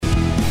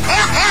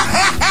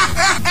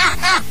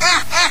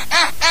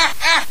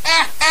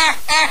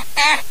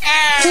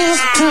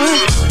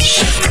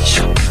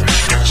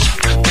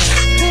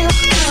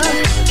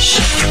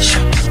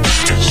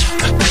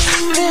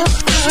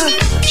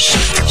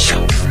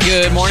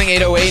Good morning,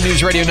 808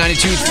 News Radio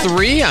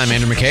 92.3. I'm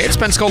Andrew McKay. It's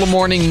Pensacola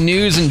Morning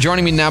News, and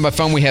joining me now by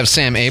phone, we have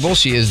Sam Abel.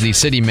 She is the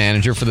city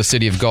manager for the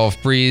city of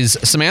Gulf Breeze.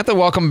 Samantha,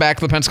 welcome back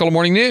to the Pensacola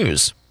Morning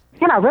News.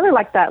 I really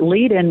like that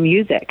lead-in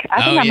music.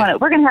 I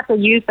think we're going to have to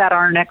use that on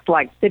our next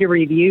city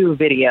review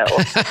video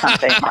or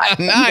something.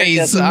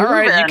 Nice. All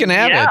right, you can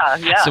have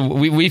it. Yeah. So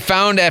we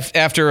found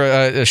after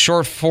a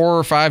short 4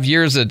 or 5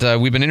 years that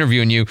we've been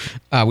interviewing you,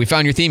 we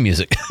found your theme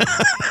music.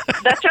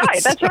 That's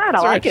right. I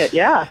like it.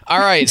 Yeah. All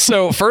right.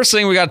 So first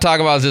thing we got to talk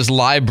about is this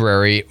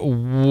library.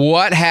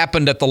 What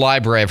happened at the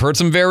library? I've heard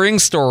some varying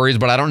stories,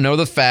 but I don't know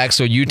the facts.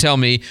 So you tell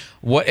me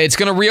what it's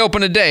going to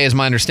reopen today, is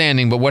my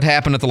understanding. But what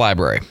happened at the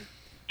library?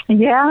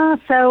 Yeah,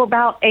 so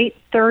about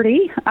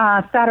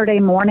 8:30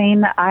 Saturday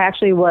morning, I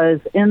actually was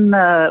in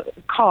the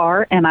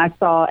car and I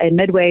saw a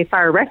Midway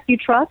fire rescue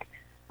truck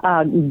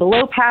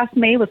blow past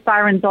me with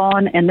sirens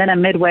on, and then a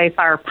Midway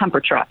fire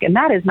pumper truck. And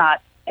that is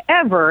not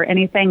ever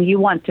anything you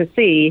want to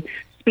see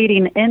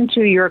speeding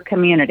into your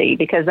community,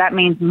 because that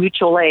means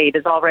mutual aid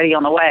is already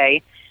on the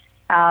way.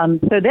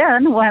 So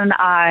then when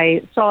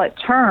I saw it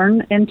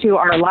turn into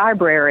our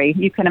library,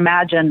 you can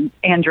imagine,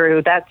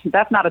 Andrew,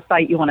 that's not a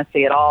sight you want to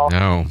see at all.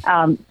 No.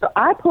 So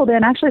I pulled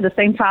in actually the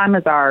same time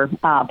as our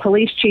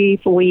police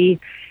chief. We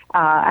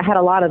had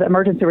a lot of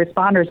emergency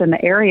responders in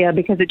the area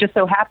because it just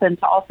so happened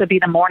to also be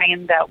the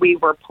morning that we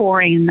were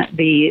pouring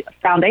the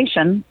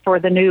foundation for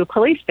the new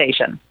police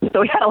station.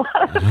 So we had a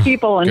lot of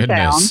people in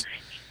town.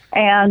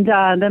 And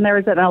then there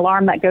was an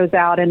alarm that goes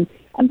out, and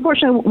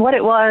unfortunately, what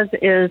it was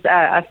is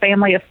a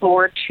family of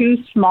 4, 2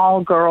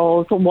 small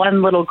girls,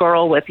 one little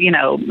girl with,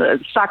 the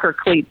soccer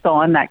cleats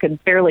on that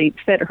could barely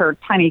fit her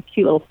tiny,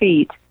 cute little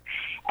feet.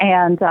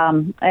 And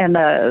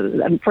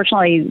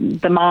unfortunately,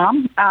 the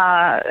mom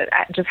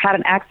just had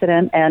an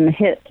accident and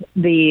hit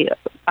the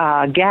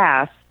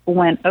gas,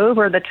 went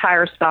over the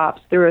tire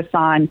stops, through a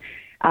sign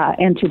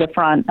into the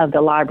front of the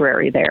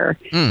library there.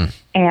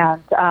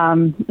 And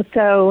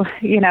so,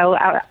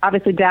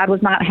 obviously Dad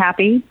was not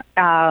happy,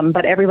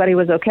 but everybody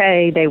was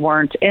okay. They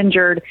weren't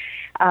injured.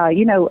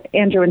 Andrew,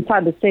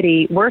 inside the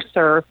city, we're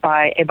served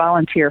by a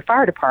volunteer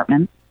fire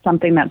department.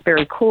 Something that's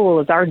very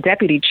cool is our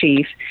deputy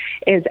chief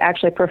is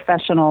actually a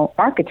professional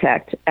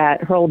architect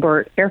at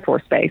Hurlburt Air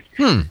Force Base.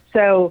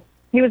 So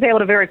he was able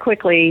to very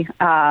quickly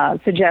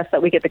suggest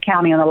that we get the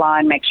county on the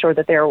line, make sure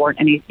that there weren't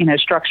any,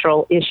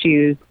 structural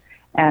issues.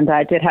 And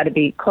it did have to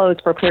be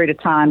closed for a period of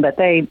time, but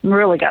they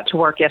really got to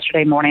work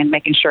yesterday morning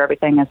making sure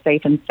everything is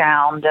safe and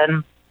sound.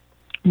 And,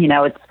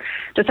 it's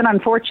just an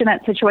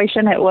unfortunate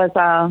situation. It was,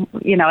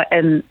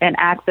 an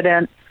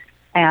accident,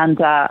 and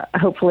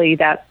hopefully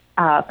that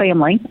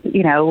family,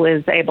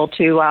 is able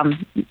to,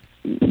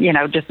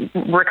 just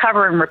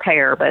recover and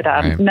repair, but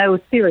right. No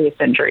serious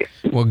injuries.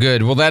 Well,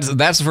 good. Well, that's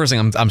the first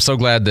thing. I'm so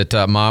glad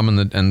that mom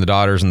and the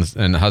daughters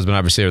and the husband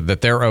obviously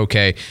that they're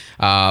okay.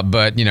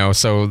 But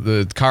so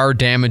the car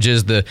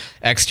damages the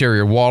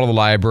exterior wall of the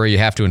library. You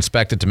have to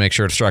inspect it to make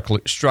sure it's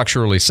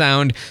structurally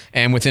sound.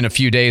 And within a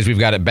few days, we've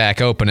got it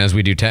back open as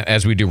we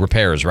do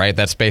repairs. Right.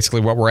 That's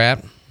basically what we're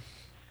at.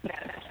 Yeah,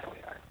 that's where we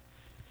are.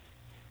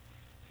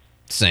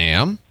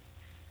 Sam.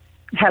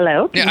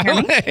 Hello. Can you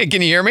hear me?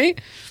 Can you hear me?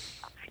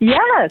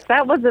 Yes,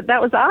 that was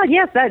odd.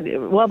 Yes, that's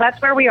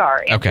where we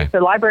are. Okay. The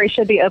library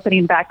should be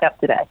opening back up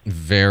today.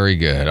 Very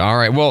good. All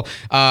right. Well,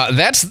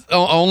 that's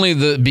only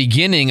the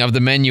beginning of the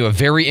menu of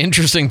very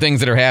interesting things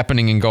that are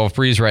happening in Gulf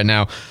Breeze right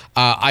now.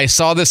 I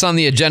saw this on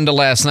the agenda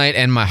last night,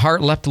 and my heart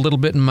leapt a little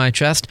bit in my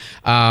chest.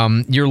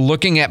 You're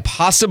looking at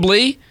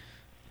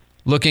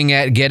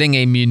getting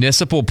a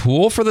municipal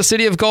pool for the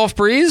city of Gulf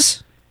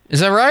Breeze. Is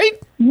that right?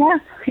 Yeah.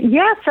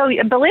 So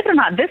believe it or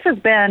not, this has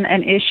been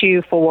an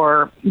issue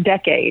for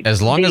decades.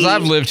 As long as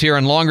I've lived here,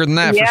 and longer than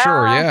that, for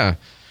sure. Yeah.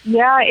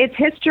 Yeah, it's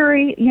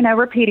history,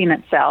 repeating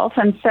itself.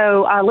 And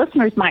so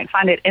listeners might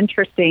find it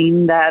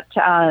interesting that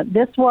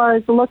this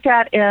was looked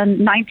at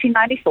in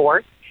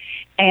 1994.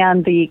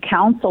 And the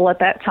council at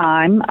that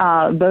time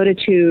voted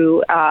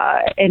to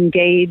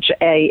engage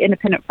an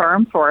independent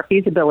firm for a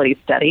feasibility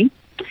study.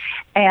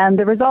 And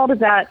the result of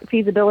that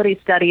feasibility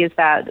study is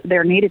that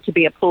there needed to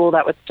be a pool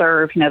that would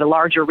serve, the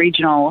larger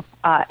regional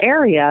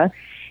area.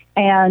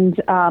 And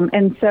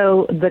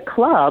so the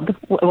club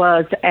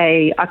was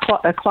a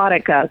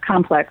aquatic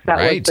complex that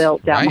was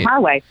built down the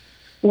highway.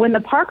 When the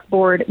Parks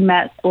Board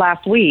met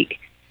last week,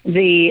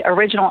 the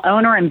original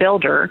owner and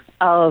builder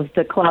of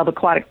the club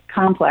aquatic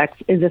complex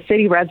is a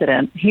city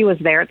resident. He was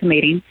there at the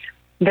meeting.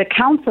 The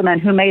councilman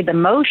who made the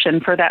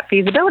motion for that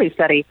feasibility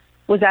study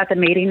was at the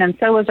meeting, and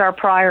so was our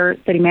prior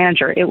city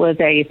manager. It was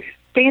a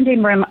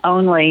standing room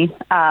only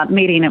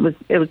meeting.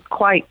 It was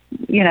quite,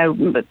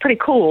 pretty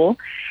cool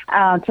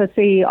to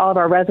see all of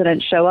our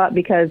residents show up,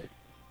 because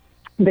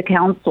the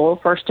council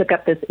first took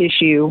up this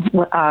issue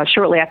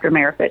shortly after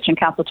Mayor Fitch and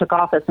council took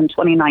office in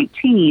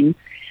 2019.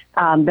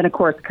 Then, of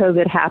course,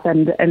 COVID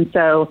happened, and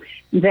so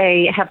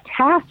they have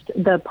tasked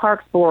the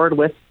Parks Board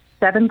with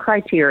 7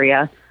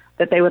 criteria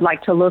that they would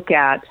like to look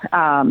at,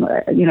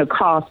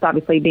 cost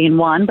obviously being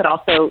one, but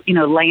also,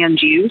 land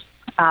use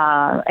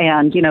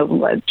and,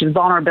 just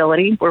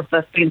vulnerability. We're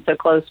being so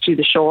close to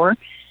the shore.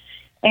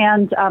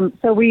 And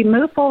so we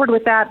move forward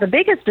with that. The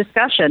biggest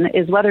discussion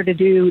is whether to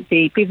do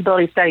the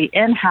feasibility study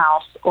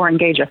in-house or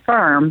engage a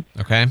firm.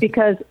 Okay.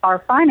 Because our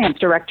finance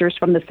directors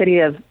from the city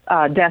of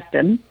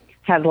Destin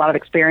have a lot of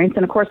experience.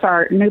 And, of course,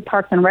 our new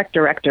Parks and Rec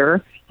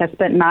director has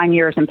spent 9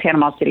 years in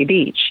Panama City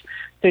Beach.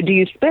 So do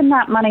you spend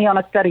that money on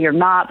a study or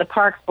not? The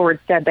Parks Board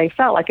said they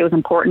felt like it was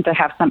important to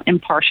have some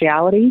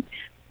impartiality.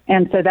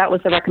 And so that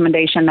was the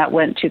recommendation that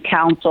went to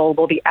council.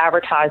 We'll be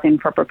advertising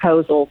for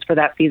proposals for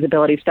that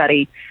feasibility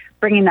study,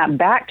 bringing that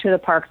back to the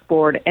Parks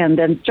Board, and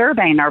then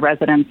surveying our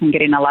residents and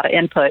getting a lot of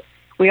input.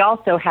 We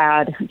also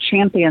had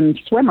champion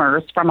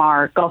swimmers from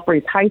our Gulf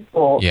Breeze High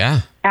School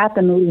at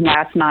the meeting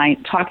last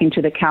night talking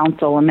to the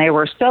council, and they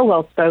were so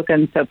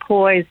well-spoken, so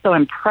poised, so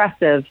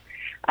impressive.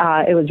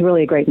 It was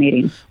really a great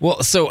meeting.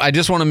 Well, so I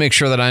just want to make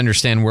sure that I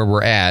understand where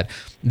we're at.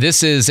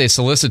 This is a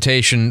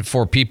solicitation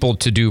for people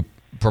to do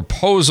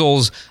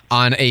proposals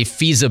on a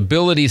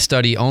feasibility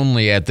study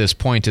only at this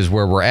point is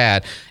where we're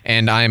at.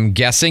 And I'm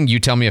guessing, you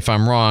tell me if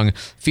I'm wrong,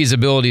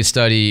 feasibility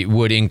study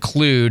would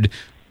include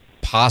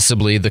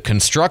possibly the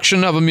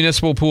construction of a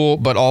municipal pool,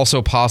 but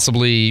also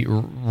possibly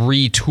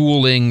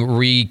retooling,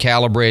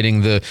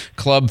 recalibrating the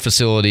club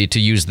facility to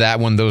use that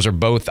one. Those are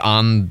both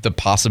on the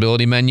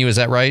possibility menu. Is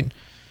that right?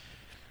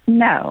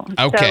 No.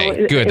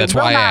 Okay, good. That's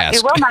why I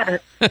asked. It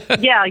will not.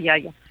 Yeah.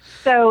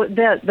 So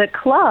the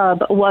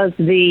club was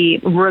the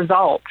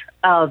result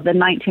of the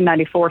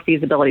 1994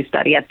 feasibility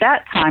study. At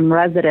that time,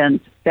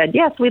 residents said,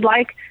 yes, we'd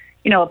like,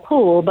 a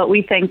pool, but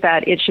we think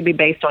that it should be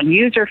based on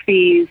user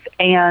fees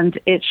and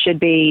it should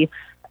be,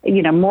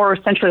 more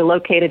centrally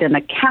located in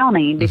the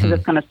county because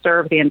it's going to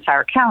serve the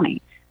entire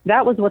county.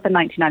 That was what the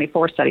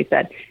 1994 study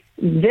said.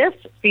 This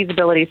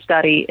feasibility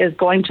study is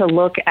going to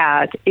look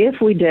at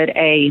if we did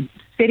a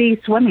city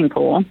swimming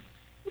pool,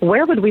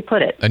 where would we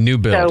put it? A new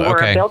build. So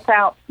we're built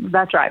out.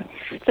 That's right.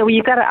 So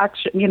you've got to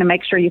actually,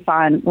 make sure you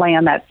find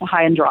land that's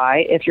high and dry.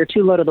 If you're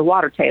too low to the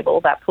water table,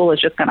 that pool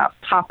is just going to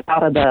pop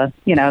out of the,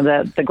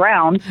 the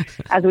ground,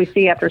 as we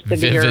see after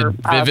severe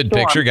vivid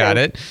storm. Picture. Got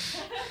it.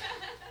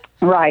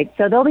 Right.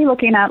 So they'll be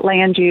looking at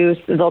land use.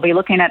 They'll be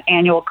looking at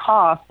annual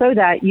costs so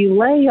that you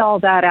lay all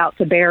that out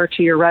to bear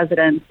to your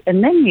residents.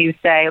 And then you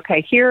say,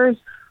 okay, here's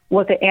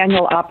what the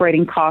annual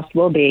operating cost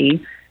will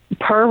be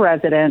per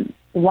resident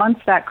once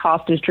that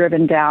cost is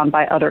driven down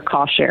by other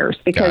cost shares.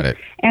 Because,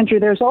 Andrew,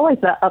 there's always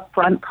the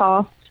upfront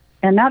cost,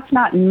 and that's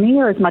not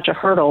near as much a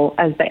hurdle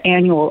as the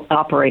annual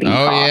operating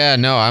cost. Oh, yeah.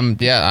 No,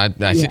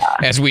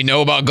 as we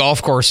know about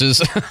golf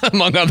courses,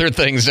 among other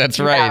things, that's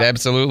right.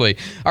 Absolutely.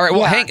 All right.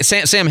 Well,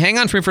 Sam, hang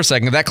on for me for a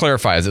second. That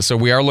clarifies it. So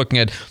we are looking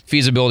at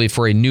feasibility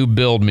for a new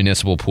build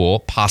municipal pool,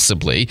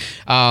 possibly.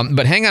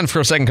 But hang on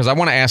for a second, because I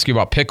want to ask you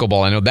about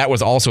pickleball. I know that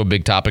was also a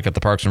big topic at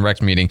the Parks and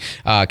Rec meeting.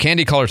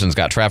 Candy Cullerton's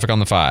got traffic on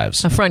the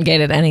 5s. A front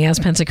gate at NES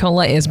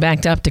Pensacola is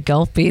backed up to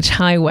Gulf Beach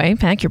Highway.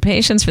 Pack your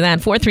patience for that.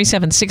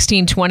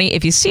 437-1620.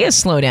 If you see a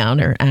slowdown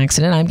or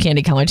accident, I'm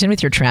Candy Cullerton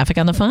with your traffic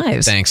on the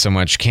 5s. Thanks so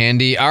much,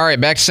 Candy. All right,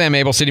 back to Sam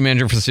Abel, City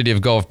Manager for the City of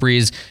Gulf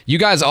Breeze. You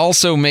guys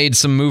also made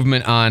some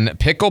movement on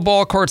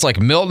pickleball courts. Like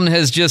Milton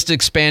has just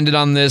expanded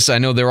on this. I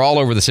know they're all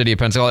over the city of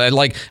Pensacola.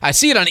 I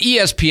see it on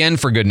ESPN,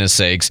 for goodness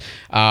sakes.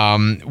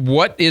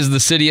 What is the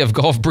City of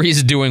Gulf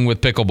Breeze doing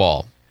with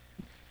pickleball?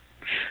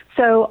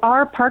 So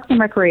our Parks and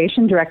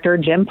Recreation Director,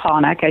 Jim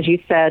Pawnak, as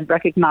you said,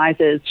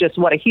 recognizes just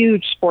what a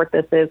huge sport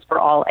this is for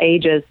all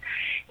ages.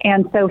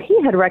 And so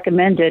he had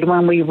recommended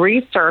when we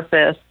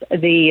resurface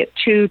the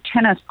 2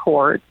 tennis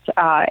courts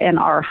in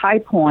our High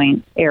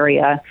Point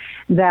area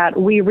that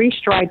we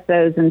restripe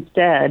those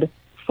instead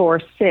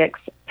for 6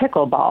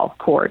 pickleball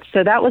courts.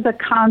 So that was a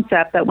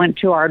concept that went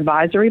to our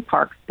Advisory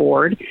Parks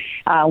Board.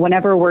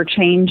 Whenever we're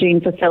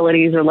changing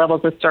facilities or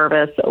levels of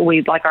service,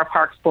 we'd like our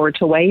Parks Board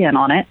to weigh in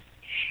on it.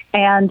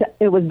 And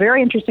it was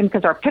very interesting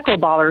because our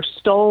pickleballers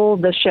stole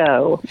the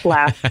show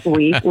last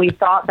week. We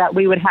thought that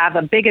we would have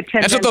a big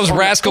attendance. That's what those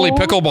rascally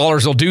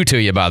pickleballers will do to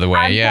you, by the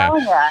way.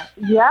 I'm telling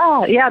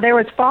you. Yeah. There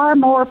was far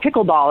more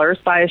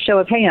pickleballers by a show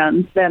of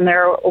hands than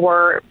there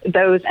were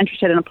those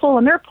interested in a pool.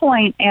 And their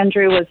point,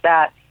 Andrew, was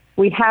that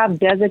we have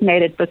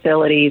designated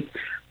facilities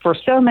for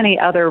so many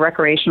other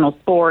recreational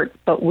sports,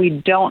 but we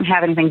don't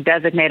have anything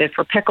designated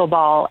for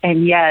pickleball,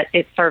 and yet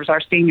it serves our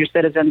senior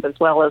citizens as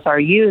well as our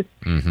youth.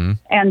 Mm-hmm.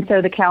 And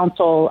so the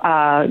council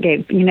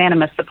gave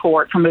unanimous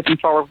support for moving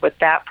forward with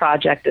that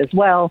project as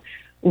well.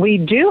 We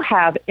do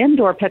have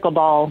indoor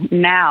pickleball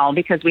now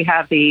because we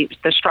have the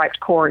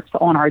striped courts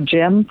on our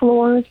gym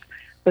floors,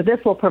 but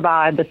this will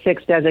provide the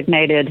 6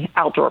 designated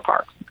outdoor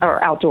parks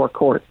or outdoor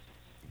courts.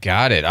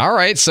 Got it. All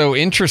right. So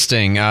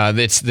interesting.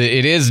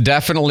 It is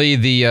definitely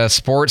the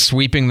sport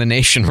sweeping the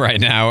nation right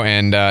now,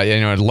 and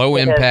low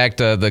impact.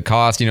 The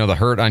cost, the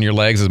hurt on your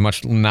legs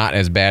is not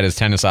as bad as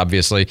tennis,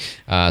 obviously.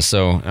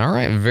 So all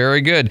right,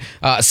 very good.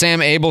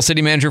 Sam Abel,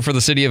 City Manager for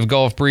the City of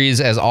Gulf Breeze.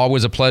 As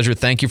always, a pleasure.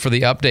 Thank you for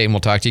the update, and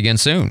we'll talk to you again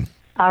soon.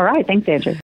 All right. Thanks, Andrew.